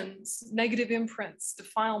 delusions, negative imprints,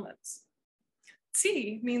 defilements.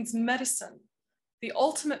 Tsi means medicine. The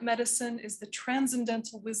ultimate medicine is the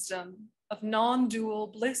transcendental wisdom of non-dual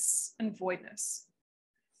bliss and voidness,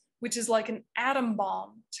 which is like an atom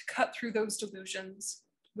bomb to cut through those delusions,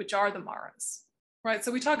 which are the maras. Right,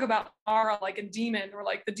 so we talk about Mara like a demon, or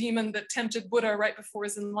like the demon that tempted Buddha right before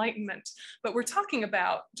his enlightenment, but we're talking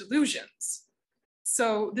about delusions.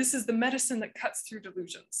 So this is the medicine that cuts through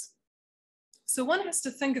delusions. So one has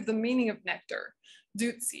to think of the meaning of nectar,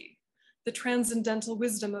 dutsi, the transcendental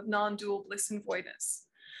wisdom of non-dual bliss and voidness.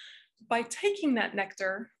 By taking that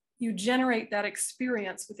nectar, you generate that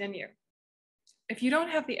experience within you. If you don't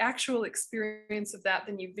have the actual experience of that,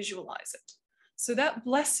 then you visualize it. So that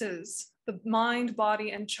blesses the mind,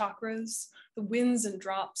 body, and chakras, the winds and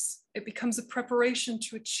drops. It becomes a preparation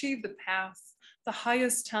to achieve the path, the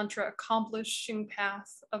highest Tantra accomplishing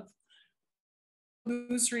path of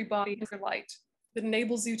illusory body for light that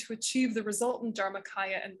enables you to achieve the resultant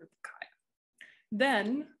Dharmakaya and Rupakaya.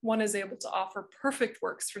 Then one is able to offer perfect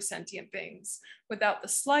works for sentient beings without the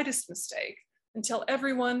slightest mistake until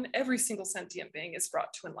every single sentient being is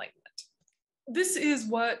brought to enlightenment. this is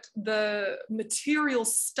what the material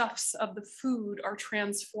stuffs of the food are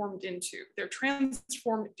transformed into. They're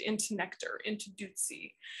transformed into nectar, into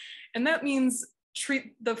dutsi. And that means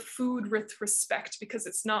treat the food with respect, because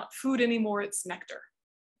it's not food anymore, it's nectar.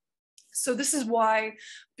 So this is why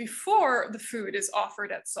before the food is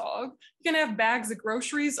offered at Tsog, you can have bags of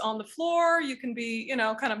groceries on the floor. You can be, you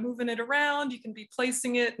know, kind of moving it around. You can be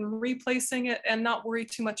placing it and replacing it and not worry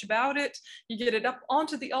too much about it. You get it up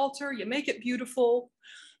onto the altar, you make it beautiful.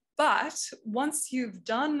 But once you've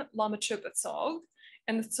done Lama Chopa Tsog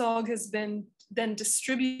and the Tsog has been then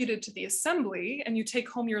distributed to the assembly and you take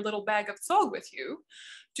home your little bag of Tsog with you,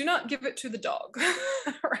 do not give it to the dog,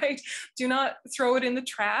 right? Do not throw it in the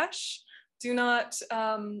trash. Do not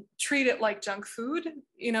treat it like junk food.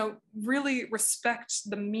 You know, really respect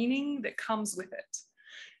the meaning that comes with it.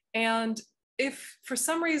 And if for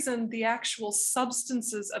some reason the actual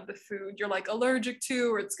substances of the food you're like allergic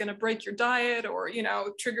to, or it's going to break your diet, or, you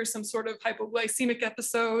know, trigger some sort of hypoglycemic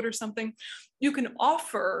episode or something, you can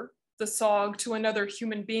offer the Tsog to another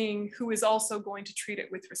human being who is also going to treat it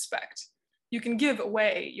with respect. You can give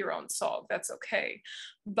away your own Tsog, that's okay,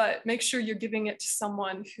 but make sure you're giving it to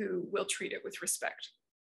someone who will treat it with respect.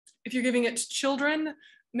 If you're giving it to children,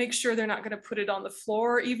 make sure they're not going to put it on the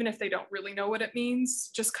floor, even if they don't really know what it means.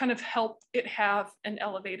 Just kind of help it have an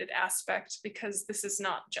elevated aspect, because this is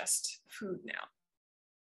not just food now.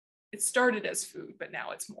 It started as food, but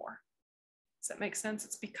now it's more. Does that make sense?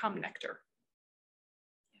 It's become nectar.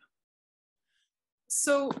 Yeah.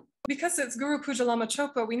 So because it's Guru Puja Lama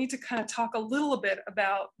Chopa, we need to kind of talk a little bit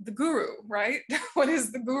about the guru, right? What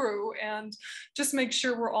is the guru? And just make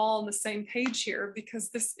sure we're all on the same page here,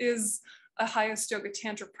 because this is a highest yoga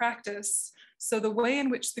tantra practice. So the way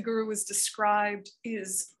in which the guru is described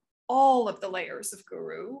is all of the layers of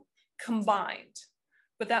guru combined.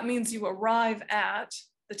 But that means you arrive at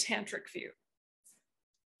the tantric view.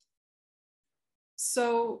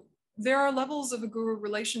 So there are levels of a guru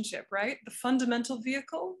relationship, right? The fundamental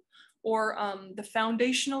vehicle, or the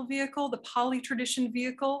foundational vehicle, the Pali tradition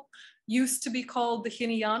vehicle, used to be called the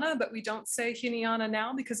Hinayana, but we don't say Hinayana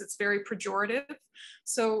now because it's very pejorative.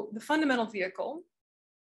 So the fundamental vehicle,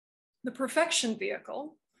 the perfection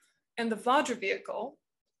vehicle, and the Vajra vehicle,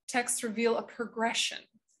 texts reveal a progression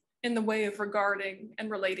in the way of regarding and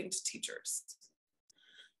relating to teachers.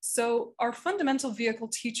 So our fundamental vehicle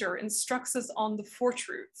teacher instructs us on the four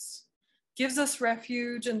truths, gives us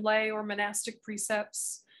refuge and lay or monastic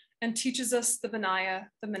precepts, and teaches us the Vinaya,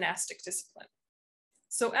 the monastic discipline.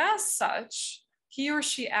 So as such, he or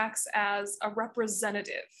she acts as a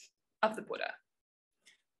representative of the Buddha.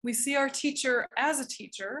 We see our teacher as a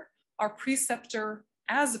teacher, our preceptor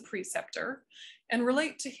as a preceptor, and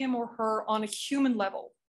relate to him or her on a human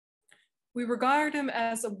level. We regard him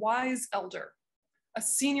as a wise elder, a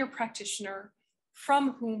senior practitioner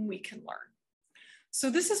from whom we can learn. So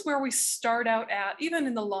this is where we start out at, even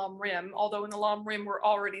in the Lam Rim, although in the Lam Rim, we're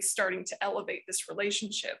already starting to elevate this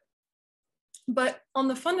relationship. But on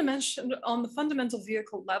the fundamental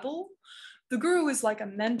vehicle level, the guru is like a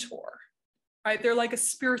mentor, right? They're like a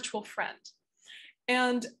spiritual friend.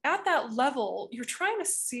 And at that level, you're trying to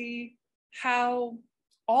see how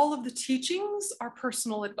all of the teachings are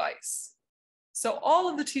personal advice. So all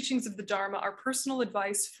of the teachings of the Dharma are personal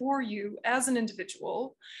advice for you as an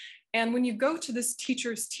individual. And when you go to this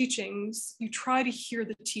teacher's teachings, you try to hear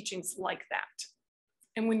the teachings like that.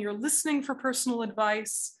 And when you're listening for personal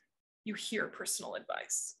advice, you hear personal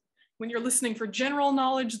advice. When you're listening for general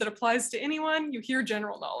knowledge that applies to anyone, you hear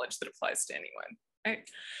general knowledge that applies to anyone, right?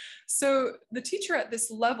 So the teacher at this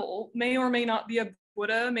level may or may not be a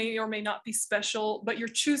Buddha, may or may not be special, but you're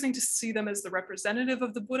choosing to see them as the representative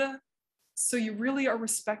of the Buddha. So you really are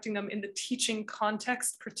respecting them in the teaching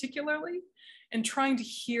context particularly, and trying to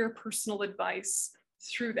hear personal advice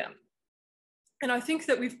through them. And I think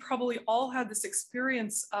that we've probably all had this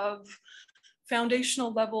experience of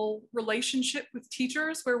foundational level relationship with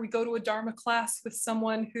teachers, where we go to a Dharma class with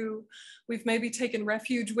someone who we've maybe taken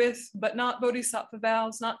refuge with, but not bodhisattva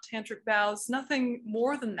vows, not tantric vows, nothing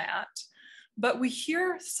more than that. But we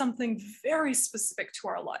hear something very specific to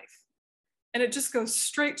our life. And it just goes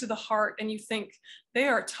straight to the heart, and you think, they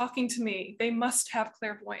are talking to me, they must have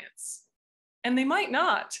clairvoyance. And they might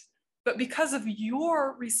not, but because of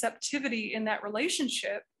your receptivity in that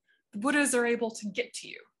relationship, the Buddhas are able to get to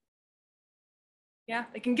you. Yeah,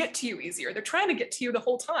 they can get to you easier. They're trying to get to you the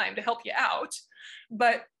whole time to help you out,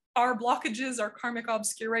 but our blockages, our karmic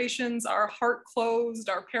obscurations, our heart closed,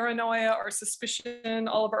 our paranoia, our suspicion,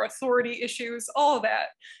 all of our authority issues, all of that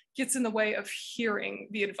gets in the way of hearing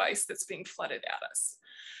the advice that's being flooded at us.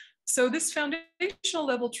 So this foundational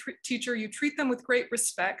level teacher, you treat them with great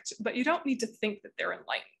respect, but you don't need to think that they're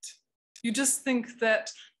enlightened. You just think that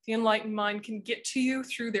the enlightened mind can get to you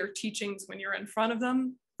through their teachings when you're in front of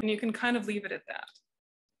them, and you can kind of leave it at that.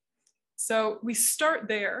 So we start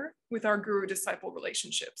there with our guru-disciple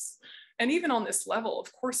relationships. And even on this level,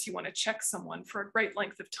 of course, you want to check someone for a great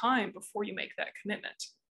length of time before you make that commitment.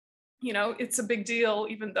 You know, it's a big deal,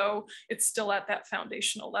 even though it's still at that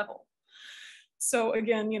foundational level. So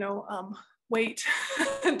again, you know, wait,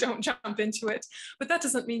 don't jump into it. But that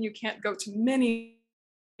doesn't mean you can't go to many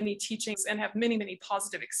teachings and have many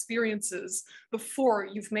positive experiences before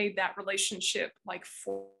you've made that relationship like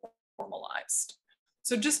formalized.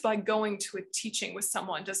 So just by going to a teaching with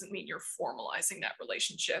someone doesn't mean you're formalizing that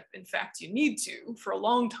relationship. In fact, you need to for a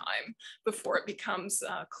long time before it becomes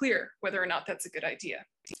clear whether or not that's a good idea.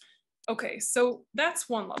 Okay, so that's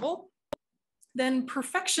one level. Then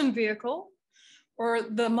perfection vehicle, or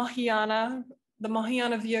the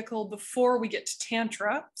Mahayana vehicle before we get to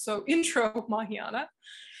Tantra. So intro Mahayana.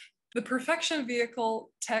 The perfection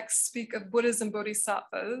vehicle texts speak of Buddhas and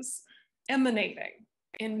Bodhisattvas emanating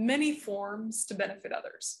in many forms to benefit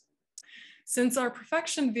others. Since our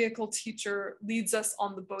perfection vehicle teacher leads us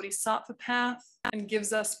on the Bodhisattva path and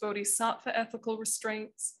gives us Bodhisattva ethical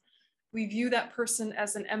restraints, we view that person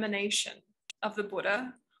as an emanation of the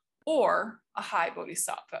Buddha or a high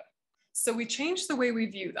Bodhisattva. So we change the way we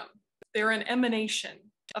view them. They're an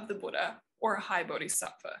emanation of the Buddha or a high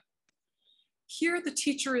Bodhisattva. Here, the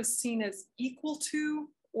teacher is seen as equal to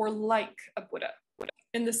or like a Buddha,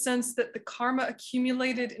 in the sense that the karma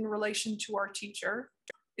accumulated in relation to our teacher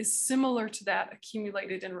is similar to that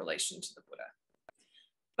accumulated in relation to the Buddha.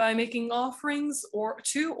 By making offerings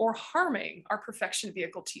to or harming our perfection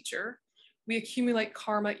vehicle teacher, we accumulate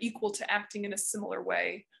karma equal to acting in a similar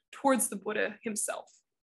way towards the Buddha himself.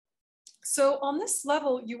 So on this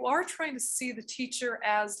level, you are trying to see the teacher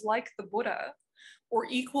as like the Buddha or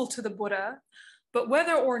equal to the Buddha, but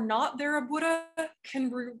whether or not they're a Buddha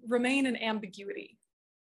can remain an ambiguity.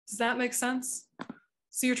 Does that make sense?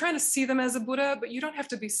 So you're trying to see them as a Buddha, but you don't have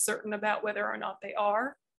to be certain about whether or not they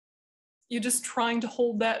are. You're just trying to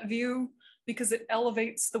hold that view because it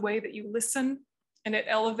elevates the way that you listen and it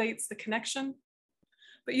elevates the connection,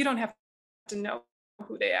 but you don't have to know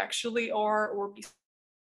who they actually are or be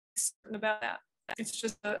certain about that. It's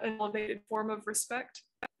just an elevated form of respect.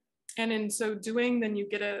 And in so doing, then you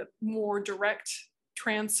get a more direct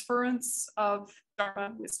transference of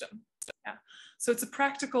Dharma wisdom. Yeah. So it's a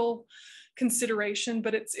practical consideration,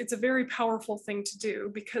 but it's a very powerful thing to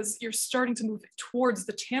do because you're starting to move towards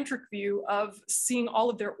the tantric view of seeing all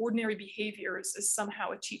of their ordinary behaviors as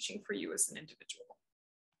somehow a teaching for you as an individual.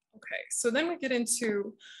 Okay, so then we get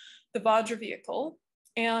into the Vajra vehicle.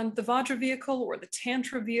 And the Vajra vehicle or the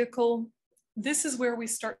Tantra vehicle, this is where we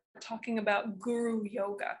start talking about guru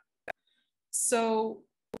yoga. So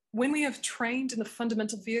when we have trained in the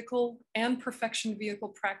fundamental vehicle and perfection vehicle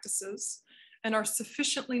practices and are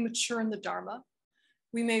sufficiently mature in the Dharma,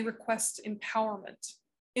 we may request empowerment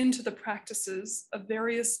into the practices of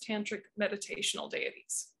various tantric meditational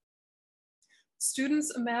deities.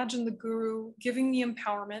 Students imagine the guru giving the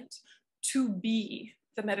empowerment to be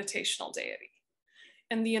the meditational deity,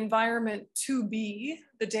 and the environment to be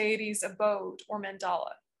the deity's abode or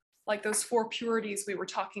mandala, like those 4 purities we were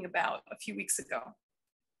talking about a few weeks ago.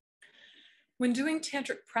 When doing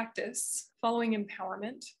tantric practice, following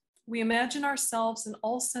empowerment, we imagine ourselves and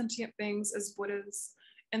all sentient beings as Buddhas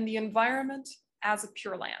and the environment as a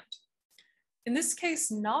pure land. In this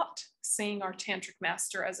case, not seeing our tantric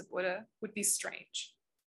master as a Buddha would be strange.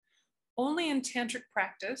 Only in tantric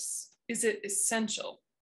practice is it essential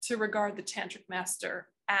to regard the tantric master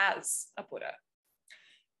as a Buddha.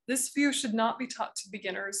 This view should not be taught to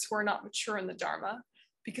beginners who are not mature in the Dharma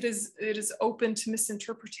because it is open to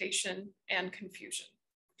misinterpretation and confusion.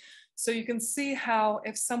 So you can see how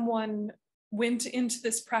if someone went into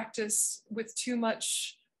this practice with too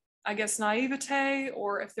much, I guess, naivete,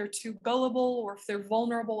 or if they're too gullible, or if they're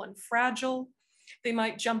vulnerable and fragile, they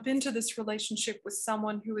might jump into this relationship with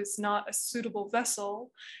someone who is not a suitable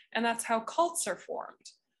vessel, and that's how cults are formed.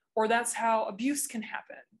 Or that's how abuse can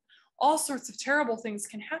happen. All sorts of terrible things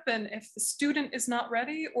can happen if the student is not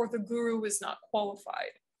ready or the guru is not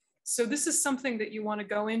qualified. So this is something that you want to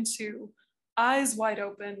go into eyes wide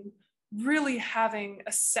open, really having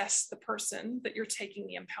assessed the person that you're taking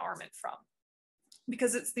the empowerment from.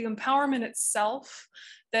 Because it's the empowerment itself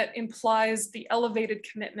that implies the elevated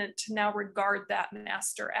commitment to now regard that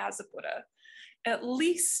master as a Buddha. At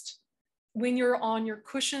least when you're on your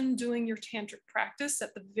cushion doing your tantric practice,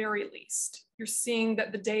 at the very least, you're seeing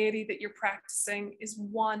that the deity that you're practicing is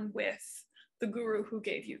one with the guru who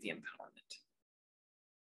gave you the empowerment.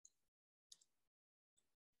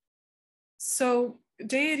 So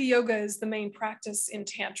deity yoga is the main practice in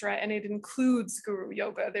Tantra, and it includes guru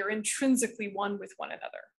yoga. They're intrinsically one with one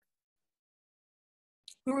another.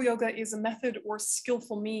 Guru yoga is a method or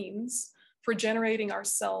skillful means for generating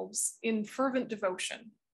ourselves in fervent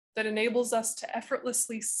devotion that enables us to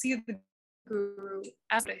effortlessly see the guru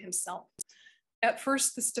as himself. At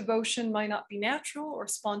first, this devotion might not be natural or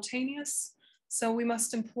spontaneous, so we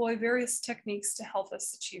must employ various techniques to help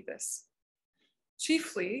us achieve this.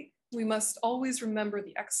 Chiefly, we must always remember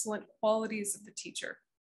the excellent qualities of the teacher,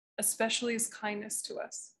 especially his kindness to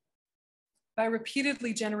us. By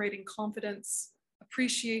repeatedly generating confidence,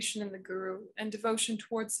 appreciation in the guru, and devotion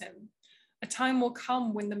towards him, a time will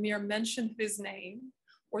come when the mere mention of his name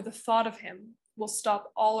or the thought of him will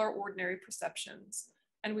stop all our ordinary perceptions,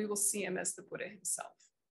 and we will see him as the Buddha himself.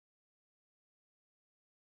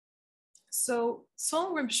 So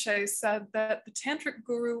Tsog Rinpoche said that the Tantric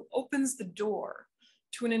guru opens the door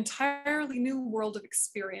to an entirely new world of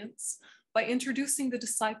experience by introducing the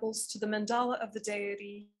disciples to the mandala of the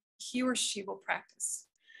deity he or she will practice.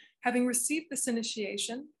 Having received this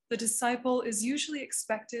initiation, the disciple is usually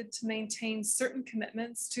expected to maintain certain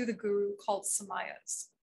commitments to the guru called samayas.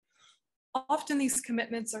 Often these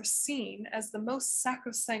commitments are seen as the most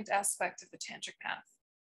sacrosanct aspect of the Tantric path,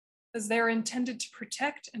 as they are intended to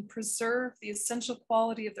protect and preserve the essential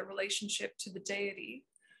quality of the relationship to the deity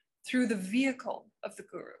through the vehicle of the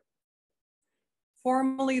guru.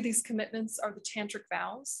 Formally, these commitments are the Tantric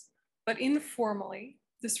vows, but informally,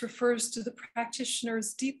 this refers to the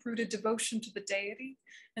practitioner's deep-rooted devotion to the deity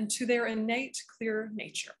and to their innate clear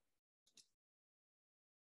nature.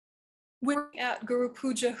 When at Guru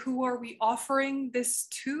Puja, who are we offering this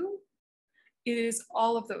to? It is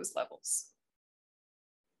all of those levels.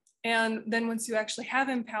 And then once you actually have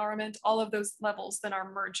empowerment, all of those levels then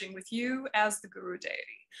are merging with you as the guru deity.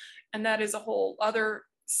 And that is a whole other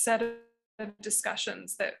set of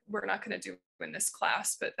discussions that we're not going to do in this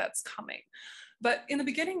class, but that's coming. But in the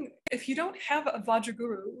beginning, if you don't have a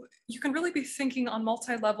Vajraguru, you can really be thinking on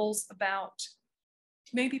multi-levels about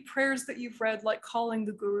maybe prayers that you've read, like calling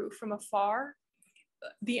the guru from afar.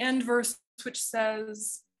 The end verse, which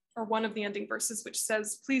says, or one of the ending verses, which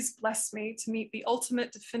says, "Please bless me to meet the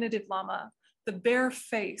ultimate definitive Lama, the bare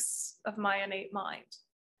face of my innate mind,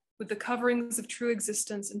 with the coverings of true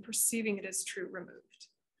existence and perceiving it as true removed."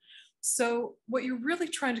 So what you're really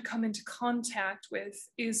trying to come into contact with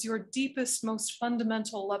is your deepest, most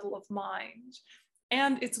fundamental level of mind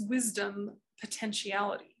and its wisdom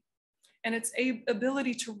potentiality and its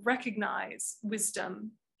ability to recognize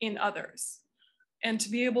wisdom in others and to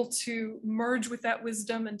be able to merge with that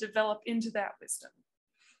wisdom and develop into that wisdom.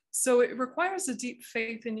 So it requires a deep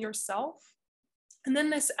faith in yourself. And then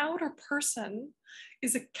this outer person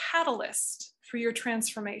is a catalyst for your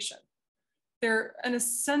transformation. They're an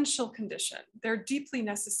essential condition. They're deeply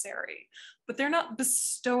necessary, but they're not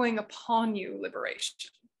bestowing upon you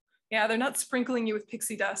liberation. Yeah, they're not sprinkling you with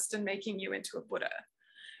pixie dust and making you into a Buddha,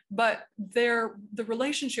 but the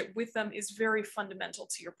relationship with them is very fundamental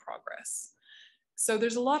to your progress. So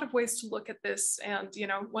there's a lot of ways to look at this. And, you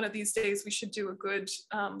know, one of these days we should do a good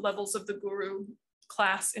levels of the guru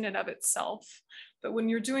class in and of itself. But when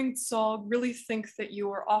you're doing Tsog, really think that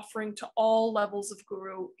you are offering to all levels of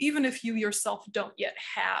guru, even if you yourself don't yet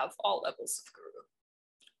have all levels of guru.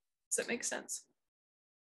 Does that make sense?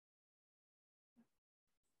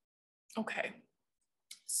 Okay.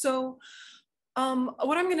 So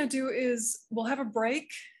what I'm gonna do is we'll have a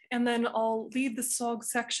break and then I'll lead the Tsog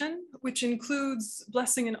section, which includes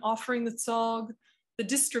blessing and offering the Tsog, the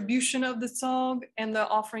distribution of the Tsog, and the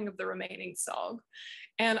offering of the remaining Tsog.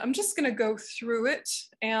 And I'm just gonna go through it,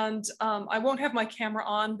 and I won't have my camera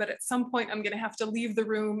on, but at some point I'm gonna have to leave the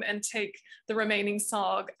room and take the remaining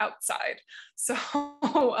Tsog outside. So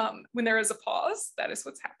when there is a pause, that is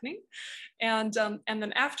what's happening. And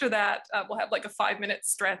then after that, we'll have like a 5-minute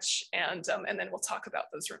stretch, and then we'll talk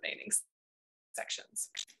about those remaining sections.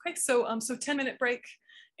 Okay, so 10-minute break,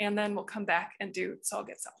 and then we'll come back and do Tsog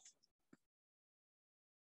itself.